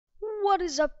What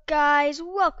is up, guys?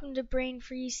 Welcome to Brain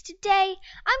Freeze. Today,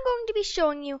 I'm going to be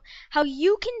showing you how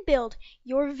you can build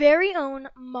your very own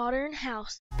modern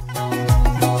house.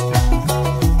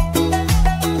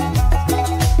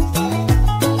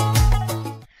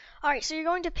 Alright, so you're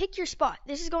going to pick your spot.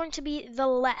 This is going to be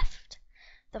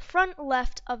the front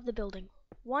left of the building.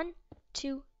 1,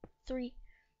 2, 3,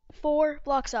 4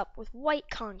 blocks up with white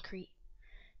concrete.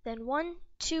 Then 1,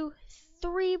 2,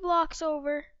 3 blocks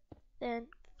over, then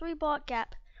 3-block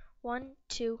gap. 1,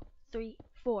 2, 3,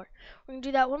 4. We're going to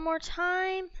do that one more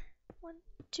time. 1,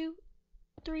 2,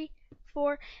 3,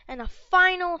 4. And a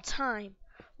final time.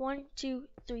 1, 2,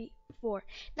 3, 4.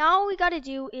 Now all we got to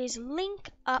do is link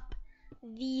up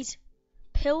these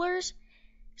pillars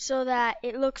so that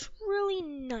it looks really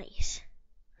nice.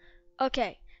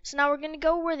 Okay, so now we're going to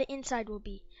go where the inside will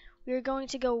be. We are going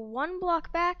to go 1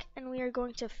 block back and we are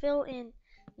going to fill in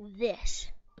this,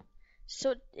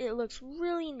 so it looks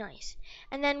really nice.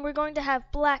 And then we're going to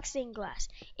have black stained glass.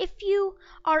 If you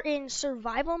are in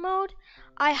survival mode,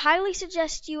 I highly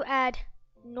suggest you add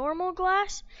normal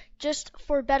glass just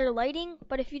for better lighting,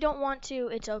 but if you don't want to,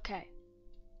 it's okay.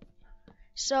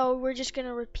 So we're just going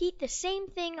to repeat the same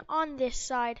thing on this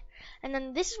side, and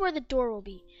then this is where the door will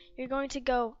be. You're going to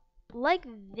go like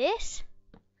this,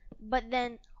 but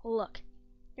then look.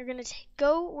 You're going to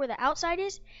go where the outside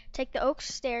is, take the oak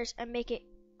stairs, and make it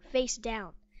face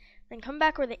down. Then come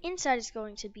back where the inside is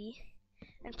going to be,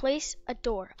 and place a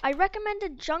door. I recommend a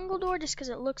jungle door just because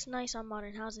it looks nice on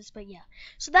modern houses, but yeah.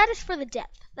 So that is for the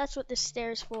depth. That's what this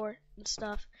stair is for and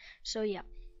stuff. So yeah.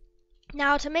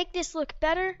 Now to make this look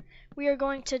better, we are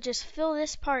going to just fill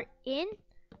this part in,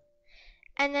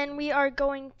 and then we are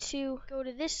going to go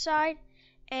to this side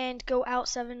and go out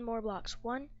 7 more blocks.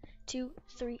 1, 2,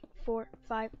 3, 4,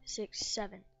 5, 6,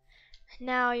 7.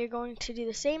 Now you're going to do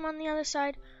the same on the other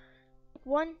side.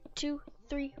 1, 2,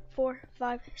 3, 4,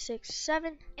 5, 6,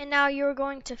 7. And now you're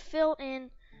going to fill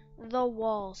in the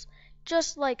walls,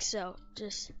 just like so.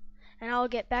 And I'll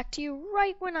get back to you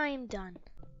right when I am done.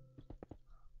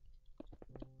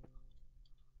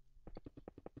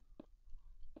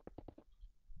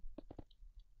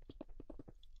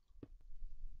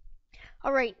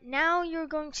 Alright, now you're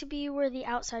going to be where the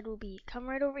outside will be. Come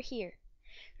right over here.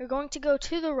 You're going to go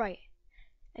to the right,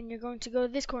 and you're going to go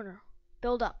to this corner.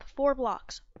 Build up 4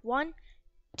 blocks. 1,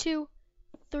 2,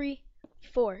 3,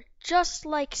 4. Just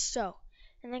like so.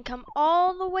 And then come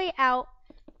all the way out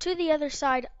to the other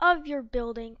side of your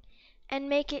building and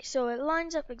make it so it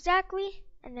lines up exactly,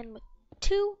 and then with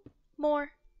 2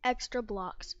 more extra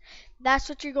blocks. That's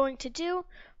what you're going to do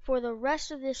for the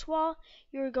rest of this wall.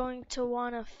 You're going to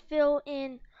want to fill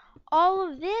in all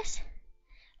of this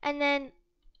and then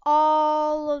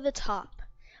all of the top.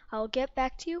 I'll get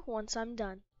back to you once I'm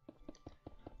done.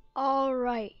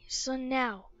 Alright, so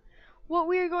now what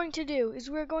we're going to do is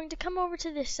we're going to come over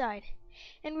to this side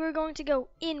and we're going to go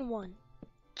in 1.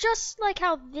 Just like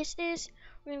how this is,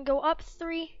 we're going to go up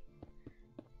 3,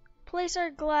 place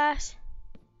our glass,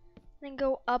 then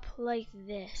go up like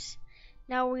this.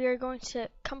 Now we are going to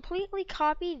completely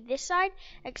copy this side,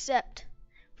 except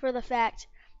for the fact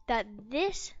that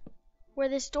this, where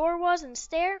this door was and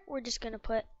stair, we're just going to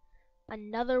put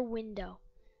another window.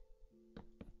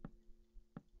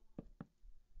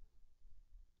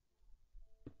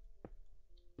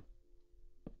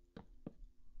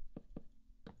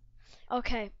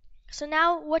 Okay, so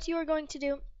now what you are going to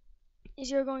do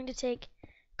is you're going to take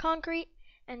concrete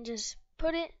and just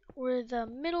put it where the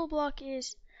middle block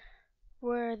is,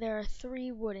 where there are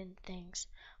 3 wooden things.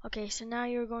 Okay, so now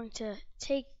you're going to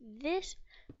take this,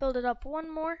 build it up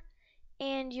 1 more,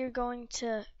 and you're going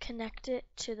to connect it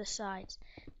to the sides.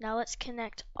 Now let's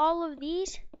connect all of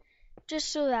these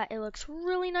just so that it looks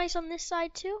really nice on this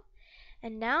side too.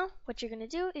 And now what you're going to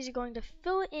do is you're going to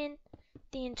fill in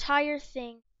the entire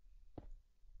thing.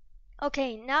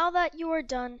 Okay, now that you are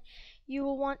done, you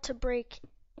will want to break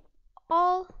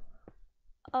all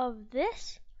of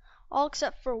this, all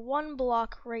except for 1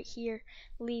 block right here.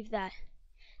 Leave that.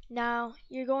 Now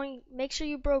make sure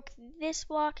you broke this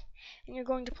block, and you're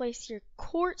going to place your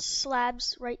quartz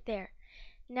slabs right there.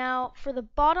 Now for the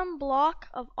bottom block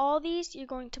of all these, you're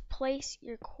going to place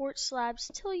your quartz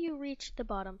slabs till you reach the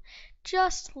bottom,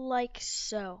 just like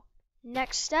so.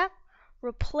 Next step,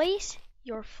 replace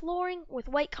your flooring with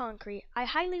white concrete. I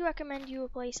highly recommend you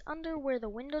replace under where the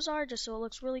windows are, just so it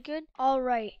looks really good.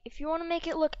 Alright, if you want to make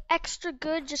it look extra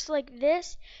good just like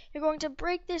this, you're going to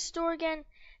break this door again,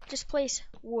 just place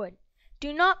wood.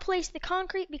 Do not place the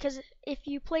concrete, because if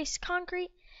you place concrete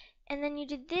and then you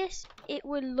did this, it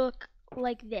would look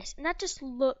like this, and that just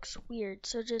looks weird.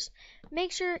 So just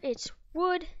make sure it's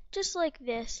wood just like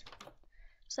this,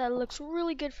 so that it looks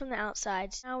really good from the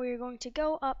outside. Now we are going to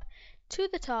go up to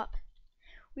the top.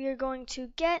 We are going to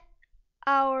get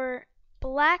our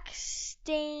black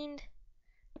stained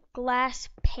glass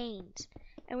panes,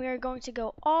 and we are going to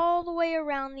go all the way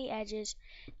around the edges,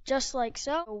 just like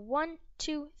so. 1,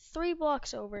 2, 3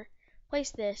 blocks over.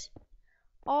 Place this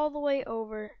all the way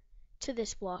over to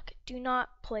this block. Do not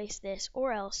place this,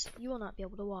 or else you will not be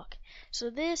able to walk. So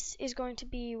this is going to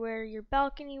be where your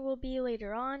balcony will be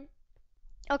later on.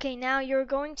 Okay, now you're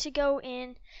going to go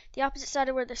in the opposite side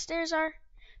of where the stairs are.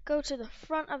 Go to the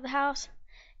front of the house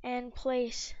and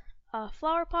place a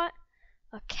flower pot,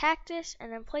 a cactus,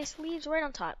 and then place leaves right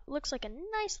on top. Looks like a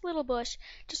nice little bush,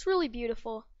 just really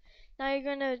beautiful. Now you're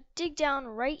going to dig down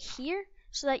right here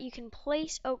so that you can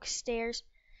place oak stairs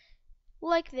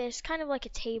like this, kind of like a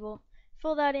table.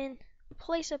 Fill that in,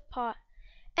 place a pot,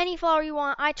 any flower you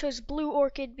want. I chose blue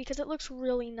orchid because it looks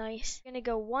really nice. You're going to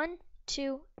go 1,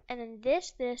 2, and then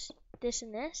this,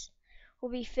 and this will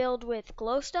be filled with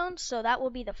glowstones, so that will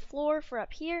be the floor for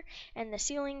up here and the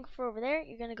ceiling for over there.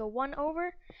 You're going to go 1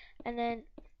 over and then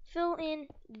fill in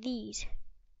these.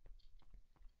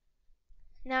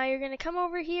 Now you're going to come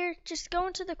over here, just go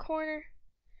into the corner,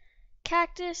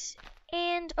 cactus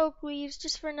and oak leaves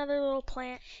just for another little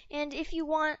plant. And if you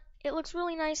want, it looks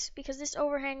really nice because this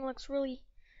overhang looks really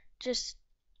just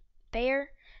bare.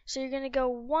 So you're going to go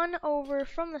 1 over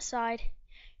from the side.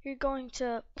 You're going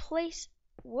to place,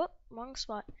 wrong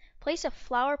spot. Place a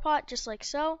flower pot just like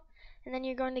so, and then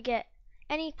you're going to get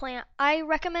any plant. I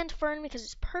recommend fern because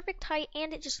it's perfect height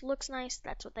and it just looks nice.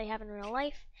 That's what they have in real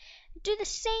life. Do the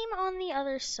same on the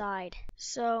other side.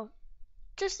 So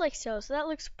just like so. So that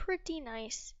looks pretty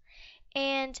nice.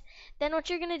 And then what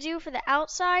you're going to do for the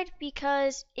outside,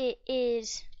 because it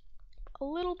is a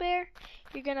little bare,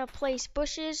 you're going to place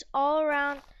bushes all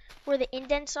around where the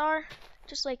indents are,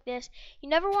 just like this. You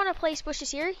never want to place bushes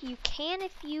here. You can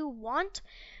if you want,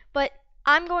 but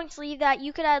I'm going to leave that.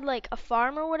 You could add like a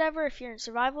farm or whatever if you're in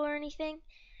survival or anything,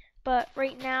 but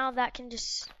right now that can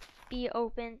just be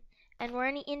open. And where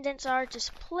any indents are,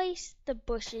 just place the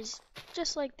bushes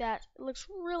just like that. It looks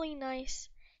really nice.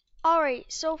 Alright,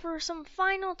 so for some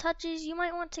final touches, you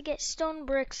might want to get stone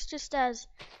bricks just as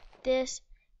this.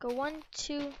 Go 1,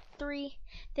 2, 3.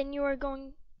 Then you are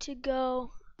going to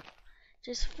go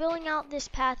just filling out this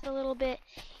path a little bit.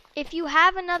 If you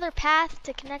have another path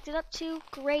to connect it up to,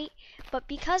 great. But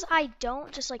because I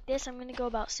don't, just like this, I'm going to go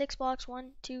about 6 blocks.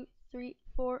 1, 2, 3,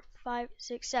 4, 5,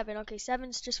 6, 7. Okay,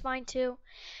 7's just fine too.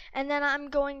 And then I'm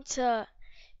going to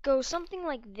go something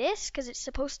like this because it's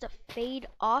supposed to fade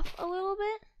off a little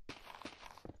bit.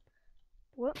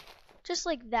 Just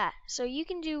like that. So you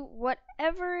can do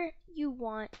whatever you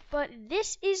want. But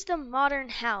this is the modern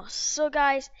house. So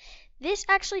guys, this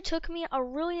actually took me a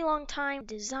really long time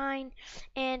to design,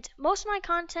 and most of my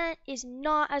content is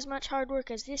not as much hard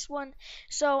work as this one.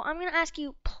 So I'm going to ask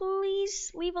you,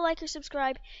 please leave a like or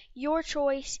subscribe. Your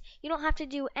choice. You don't have to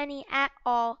do any at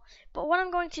all. But what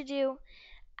I'm going to do,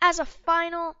 as a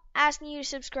final asking you to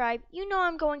subscribe, you know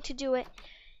I'm going to do it.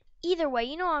 Either way,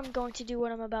 you know I'm going to do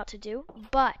what I'm about to do,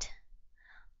 but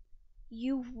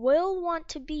you will want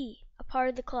to be a part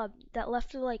of the club that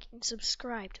left a like and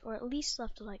subscribed, or at least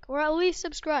left a like, or at least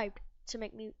subscribed to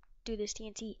make me do this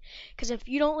TNT. Because if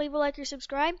you don't leave a like or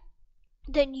subscribe,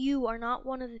 then you are not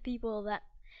one of the people that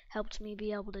helped me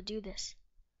be able to do this.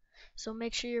 So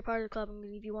make sure you're part of the club. I'm going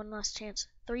to give you one last chance.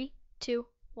 3, 2,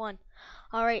 1.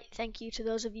 Alright, thank you to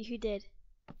those of you who did.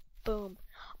 Boom.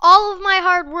 All of my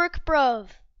hard work, bruv.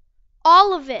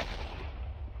 All of it.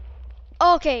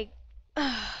 Okay.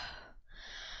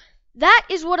 That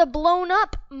is what a blown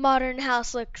up modern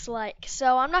house looks like.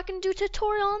 So I'm not going to do a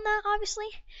tutorial on that, obviously.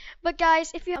 But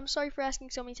guys, I'm sorry for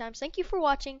asking so many times. Thank you for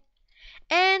watching.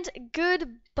 And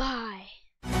goodbye.